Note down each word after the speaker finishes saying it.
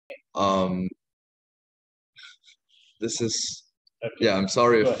Um, this is Okay. yeah.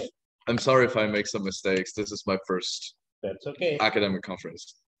 Go ahead. I'm sorry if I make some mistakes. This is my first That's okay. academic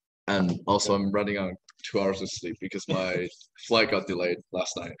conference, and also I'm running on 2 hours of sleep because my flight got delayed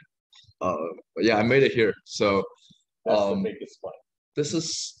last night. But yeah, I made it here. So That's the um, biggest one. this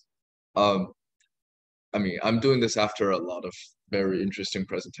is um, I mean, I'm doing this after a lot of very interesting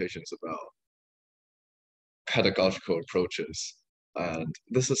presentations about pedagogical approaches, and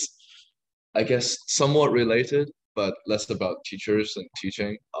this is, I guess, somewhat related, but less about teachers and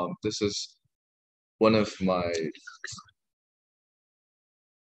teaching. This is one of my,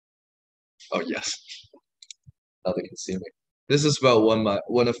 oh yes, now they can see me. This is about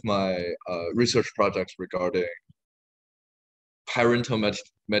one of my research projects regarding parental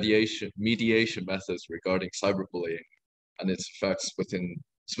mediation methods regarding cyberbullying and its effects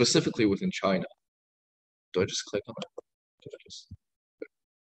specifically within China. Do I just click on it? Did I just,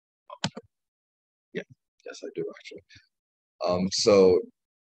 yeah, yes, I do actually. So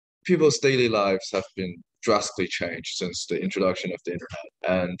people's daily lives have been drastically changed since the introduction of the internet.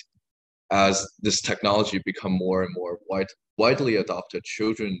 And as this technology become more and more widely adopted,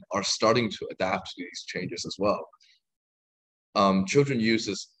 children to adapt to these changes as well. Children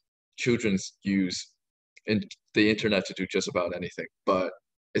use in the internet to do just about anything, but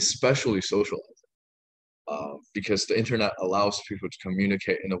especially socializing, because the internet allows people to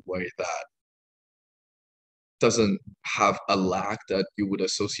communicate in a way that doesn't have a lag that you would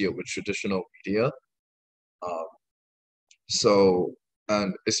associate with traditional media. Um, so,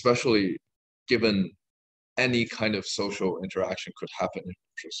 and especially given any kind of social interaction could happen in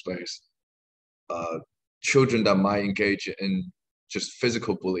virtual space, uh, children that might engage in just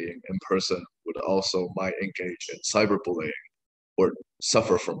physical bullying in person would also might engage in cyberbullying or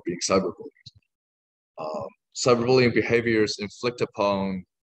suffer from being cyberbullied. Cyberbullying behaviors inflict upon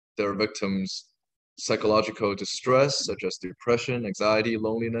their victims psychological distress, such as depression, anxiety,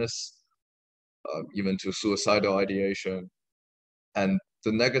 loneliness, even to suicidal ideation. And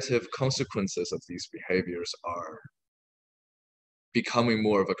the negative consequences of these behaviors are becoming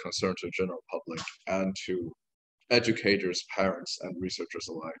more of a concern to the general public and to educators, parents, and researchers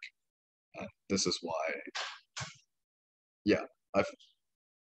alike. And this is why, yeah, I've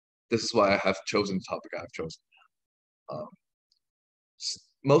this is why I have chosen the topic I've chosen. Um,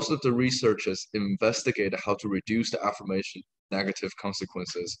 Most of the research has investigated how to reduce the aforementioned negative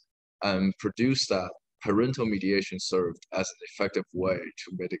consequences and produce that parental mediation served as an effective way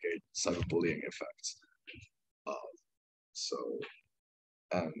to mitigate cyberbullying effects. Um, so,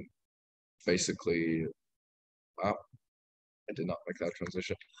 and basically, wow, I did not make that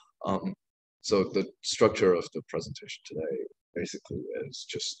transition. Um, so the structure of the presentation today basically is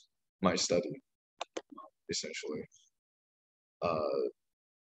just my study, essentially. Uh,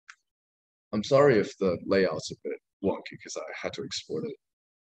 I'm sorry if the layout's a bit wonky because I had to export it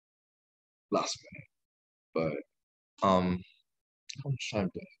last minute, but how much time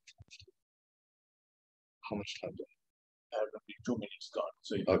do how much time do Roughly 2 minutes gone.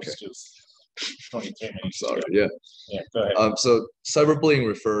 So it Okay. goes to 23 I'm minutes. sorry, yeah. Yeah, go ahead. So cyberbullying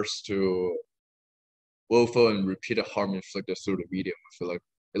refers to willful and repeated harm inflicted through the medium of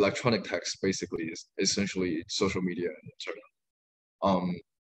electronic text, basically is essentially social media and internet. Um,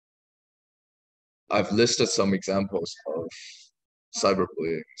 I've listed some examples of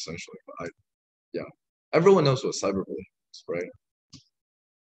cyberbullying, essentially. Yeah, everyone knows what cyberbullying is, right?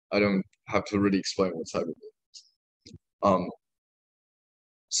 I don't have to really explain what cyberbullying is.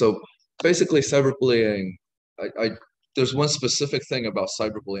 So basically, cyberbullying, there's one specific thing about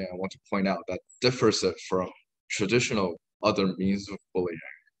cyberbullying I want to point out that differs it from traditional other means of bullying,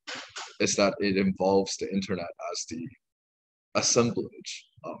 is that it involves the internet as the assemblage,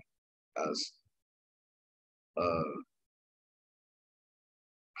 as uh,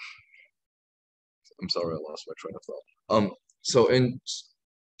 I'm sorry, I lost my train of thought. So in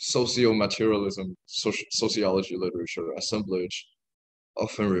socio-materialism, sociology literature, assemblage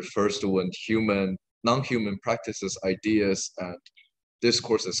often refers to when non-human practices, ideas, and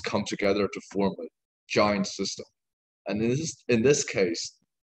discourses come together to form a giant system. And in this case,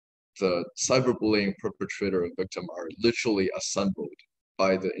 the cyberbullying perpetrator and victim are literally assembled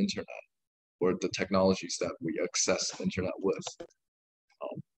by the internet or the technologies that we access the internet with.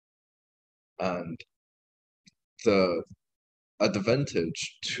 And the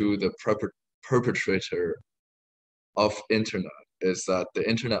advantage to the perpetrator of internet is that the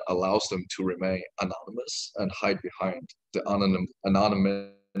internet allows them to remain anonymous and hide behind the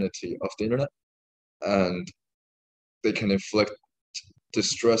anonymity of the internet, and they can inflict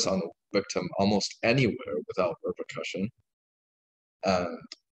distress on the victim almost anywhere without repercussion. And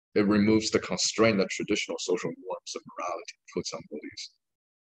it removes the constraint that traditional social norms of morality puts on bullies.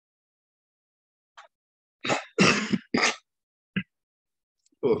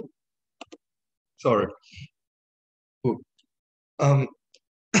 Oh, sorry. Oh, um,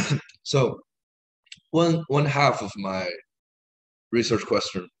 so one half of my research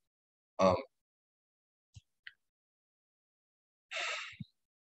question,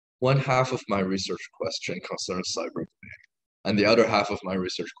 concerns cyberbullying, and the other half of my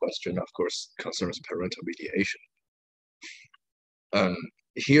research question, of course, concerns parental mediation. And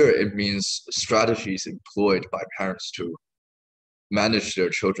here it means strategies employed by parents to manage their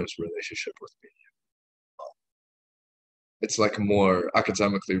children's relationship with media. It's like a more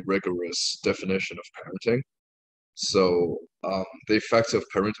academically rigorous definition of parenting. So the effects of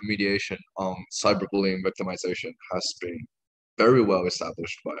parental mediation on cyberbullying victimization has been very well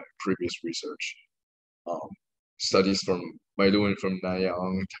established by previous research. Studies from Mei Luan from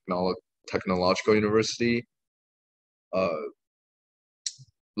Nanyang Technological University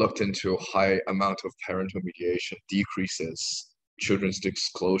looked into high amount of parental mediation decreases children's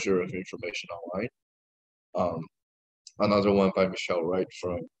disclosure of information online. Another one by Michelle Wright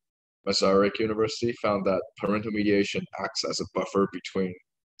from Masaryk University found that parental mediation acts as a buffer between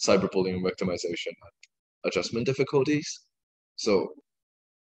cyberbullying and victimization and adjustment difficulties. So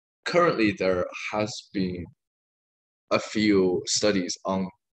currently there has been a few studies on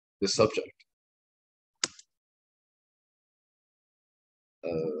the subject.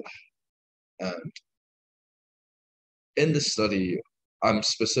 And in the study, I'm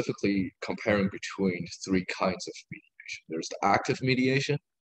specifically comparing between three kinds of mediation. There's the active mediation,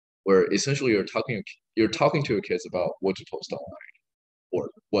 where essentially you're talking to your kids about what to post online or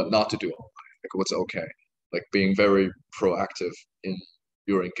what not to do online, like what's okay, like being very proactive in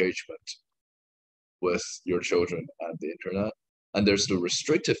your engagement with your children and the internet. And there's the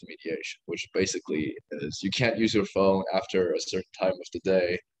restrictive mediation, which basically is you can't use your phone after a certain time of the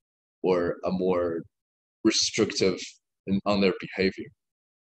day, or a more restrictive on their behavior.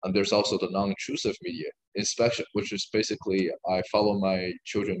 And there's also the non-intrusive media inspection, which is basically I follow my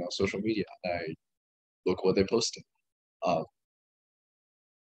children on social media and I look what they posted.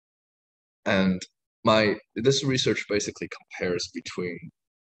 And this research basically compares between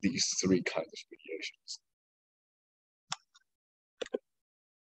these three kinds of mediations.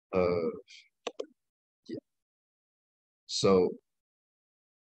 Yeah. So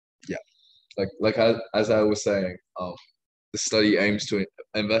yeah, as I was saying, the study aims to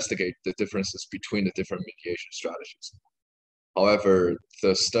investigate the differences between the different mediation strategies. However,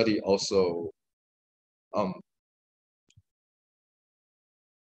 the study also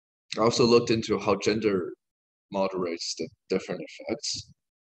looked into how gender moderates the different effects.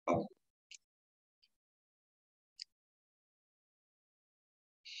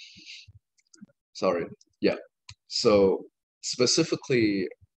 Sorry, yeah. So specifically,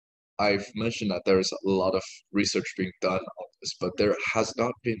 I've mentioned that there's a lot of research being done on this, but there has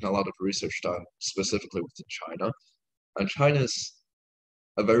not been a lot of research done specifically within China. And China's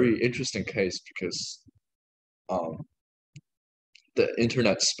a very interesting case because the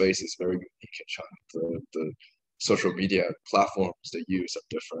internet space is very unique in China. The social media platforms they use are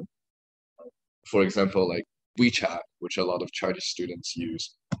different. For example, like WeChat, which a lot of Chinese students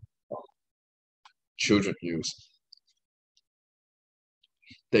use, children use,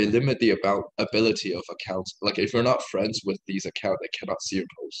 they limit the ability of accounts. Like if you're not friends with these accounts, they cannot see your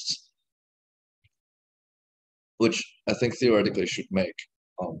posts, which I think theoretically should make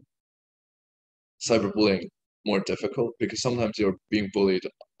cyberbullying more difficult, because sometimes you're being bullied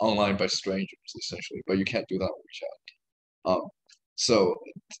online by strangers essentially, but you can't do that on WeChat. So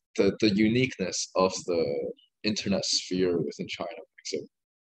the uniqueness of the internet sphere within China makes it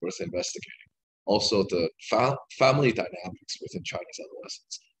worth investigating. Also, the family dynamics within Chinese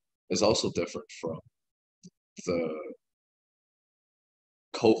adolescents is also different from the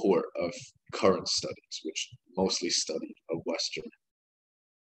cohort of current studies, which mostly studied a Western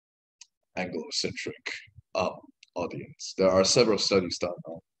Anglo-centric audience. There are several studies done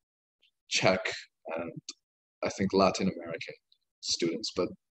on Czech and I think Latin American students, but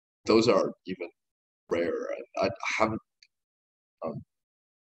those are even rarer. I haven't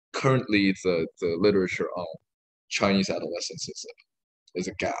currently the literature on Chinese adolescence is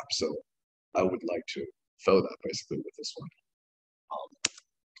a gap, so I would like to fill that basically with this one.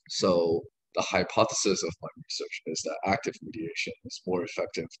 So the hypothesis of my research is that active mediation is more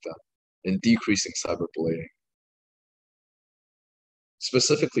effective than in decreasing cyberbullying,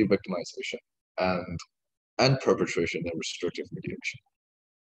 specifically victimization and perpetration and restrictive mediation.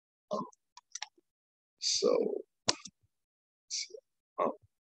 So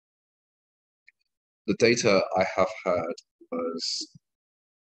the data I have had was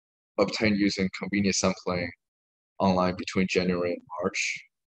obtained using convenient sampling online between January and March.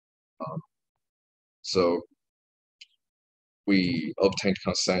 So we obtained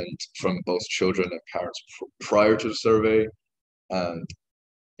consent from both children and parents prior to the survey, and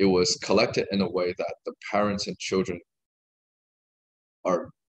it was collected in a way that the parents and children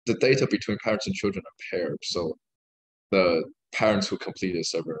the data between parents and children are paired. So the parents who completed the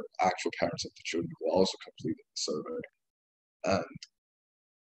survey are actual parents of the children who also completed the survey.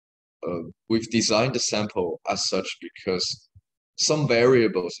 And we've designed the sample as such because some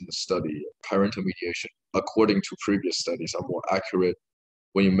variables in the study, parental mediation, according to previous studies, are more accurate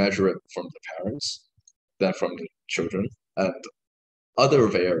when you measure it from the parents than from the children. And other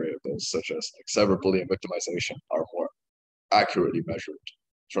variables, such as like cyberbullying and victimization, are more accurately measured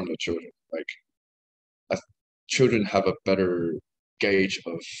from the children. Like children have a better gauge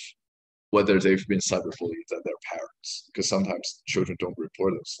of whether they've been cyberbullied than their parents, because sometimes children don't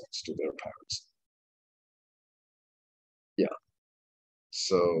report those things to their parents. Yeah.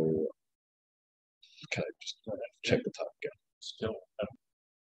 So can I just check the time again? Still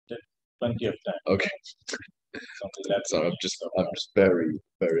plenty of time. Okay. So I'm just very,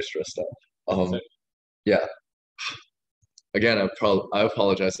 very stressed out. Yeah. Again, I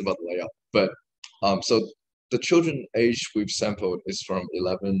apologize about the layout, but so the children age we've sampled is from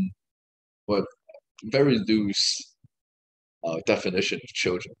 11, what very loose definition of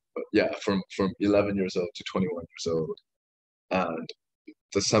children, but yeah, from 11 years old to 21 years old, and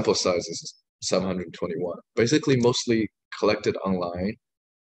the sample size is 721. Basically, mostly collected online,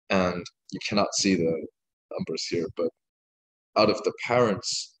 and you cannot see the numbers here, but out of the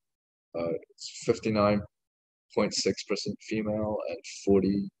parents, it's 59.6% female and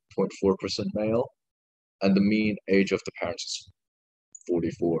 40.4% male, and the mean age of the parents is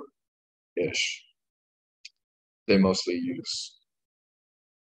 44-ish. They mostly use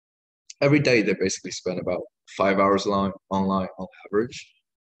every day. They basically spend about 5 hours online on average,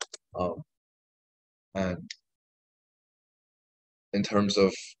 and in terms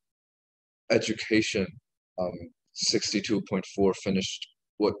of education, 62.4 finished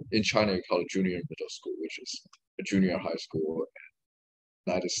what in China you call a junior middle school, which is a junior high school in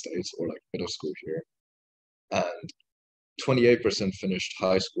the United States, or like middle school here, and 28% finished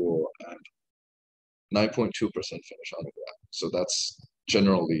high school and 9.2% finished undergrad. So that's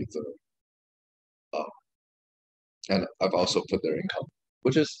generally the and I've also put their income,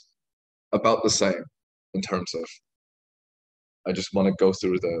 which is about the same in terms of. I just want to go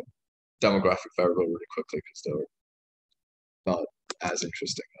through the demographic variable really quickly because they're not as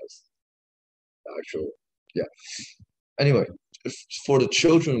interesting as the actual. Yeah. Anyway, for the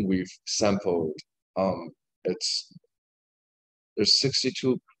children we've sampled, there's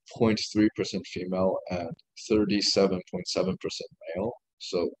 62.3% female and 37.7% male.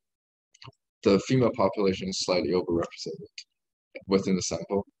 So the female population is slightly overrepresented within the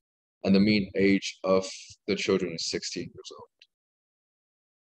sample, and the mean age of the children is 16 years old.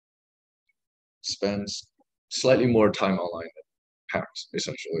 Spends slightly more time online than parents,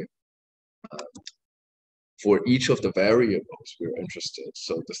 essentially. For each of the variables we're interested,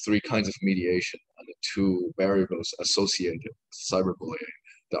 so the 3 kinds of mediation and the 2 variables associated with cyberbullying,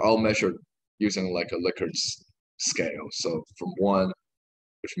 they're all measured using like a Likert scale. So from 1,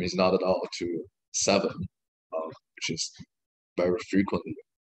 which means not at all, to 7, which is very frequently,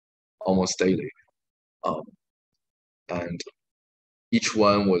 almost daily. And each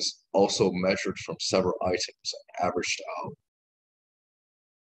one was also measured from several items and averaged out.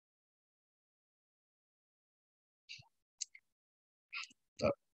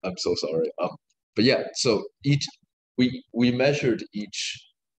 I'm so sorry. But yeah, so we measured each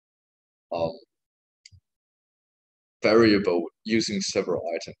variable using several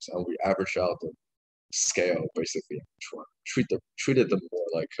items, and we averaged out the scale basically in each one. Treated them more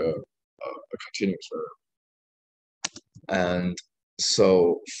like a continuous variable. And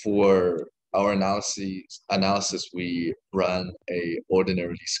so for our analysis, we ran a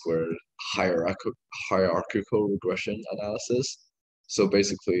ordinarily squared hierarchical regression analysis. So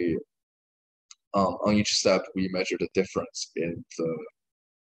basically, on each step, we measure the difference in the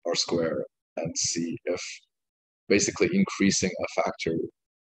R-square and see if basically increasing a factor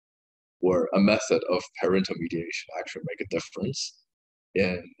or a method of parental mediation actually make a difference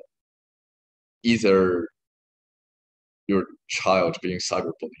in either your child being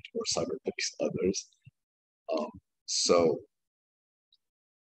cyberbullied or cyberbullies others. So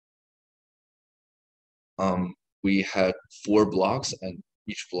we had 4 blocks, and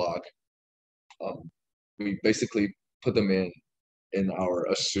each block, we basically put them in our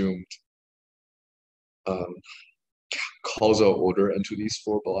assumed causal order into these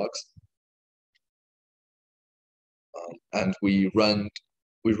 4 blocks. And we run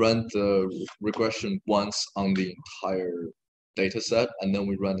the regression once on the entire data set, and then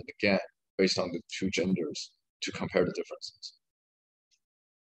we run it again based on the 2 genders to compare the differences.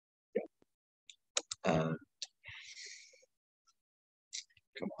 Yeah. And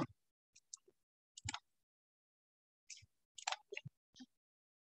come on.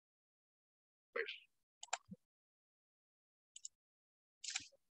 Wait.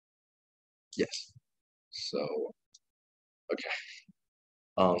 Yes. So, okay.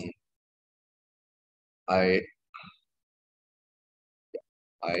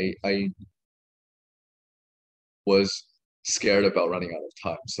 I was scared about running out of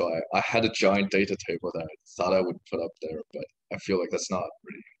time, so I had a giant data table that I thought I would put up there, but I feel like that's not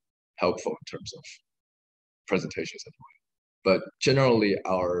really helpful in terms of presentations anyway. But generally,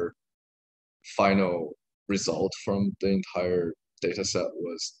 our final result from the entire data set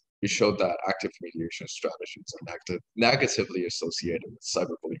was we showed that active mediation strategies are negatively associated with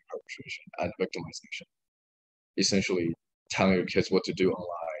cyberbullying perpetration and victimization. Essentially, telling your kids what to do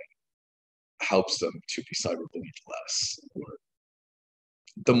online helps them to be cyberbullied less. Or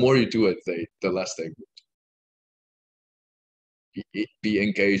the more you do it, the less they would be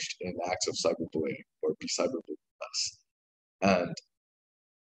engaged in acts of cyberbullying or be cyberbullied less. And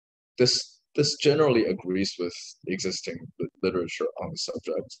this generally agrees with existing literature on the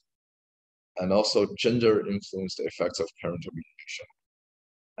subject. And also gender influenced the effects of parental mediation.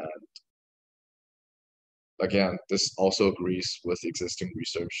 And again, this also agrees with existing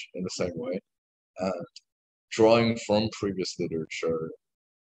research in the same way. And drawing from previous literature,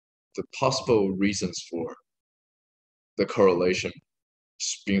 the possible reasons for the correlation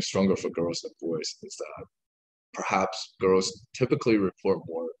being stronger for girls than boys is that perhaps girls typically report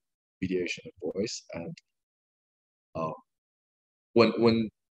more mediation than boys, and when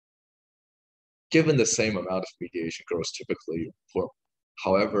given the same amount of mediation, girls typically report.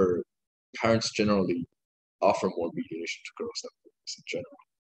 However, parents generally offer more mediation to girls than boys in general.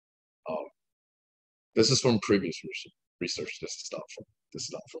 This is from previous research. This is not from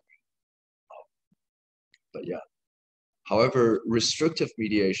me. But yeah. However, restrictive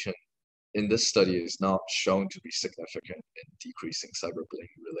mediation in this study is not shown to be significant in decreasing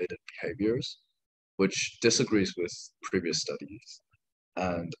cyberbullying-related behaviors, which disagrees with previous studies.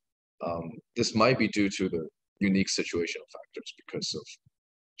 And this might be due to the unique situational factors because of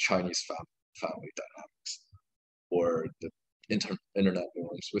Chinese family dynamics or the internet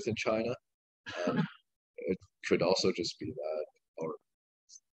norms within China. And it could also just be that our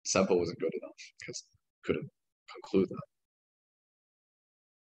sample wasn't good enough because couldn't conclude that.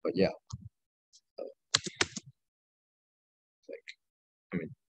 But yeah, I mean,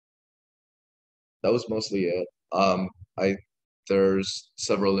 that was mostly it. There's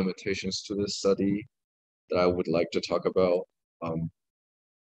several limitations to this study that I would like to talk about.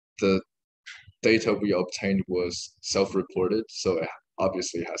 The data we obtained was self-reported, so it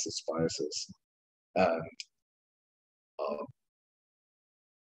obviously has its biases. And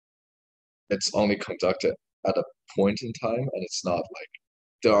it's only conducted at a point in time, and it's not like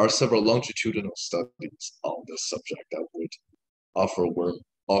there are several longitudinal studies on this subject that would offer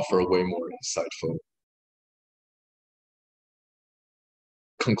way more insightful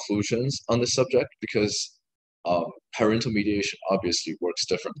conclusions on the subject, because parental mediation obviously works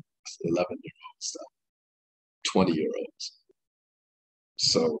differently with 11-year-olds than 20-year-olds.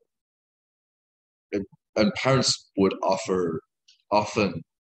 So, and parents would often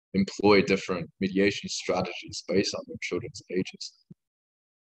employ different mediation strategies based on their children's ages.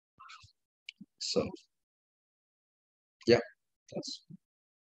 So, yeah, that's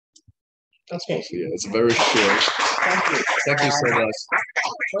mostly it. It's very short. Thank you. Thank you so much.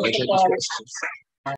 What's Thank about you.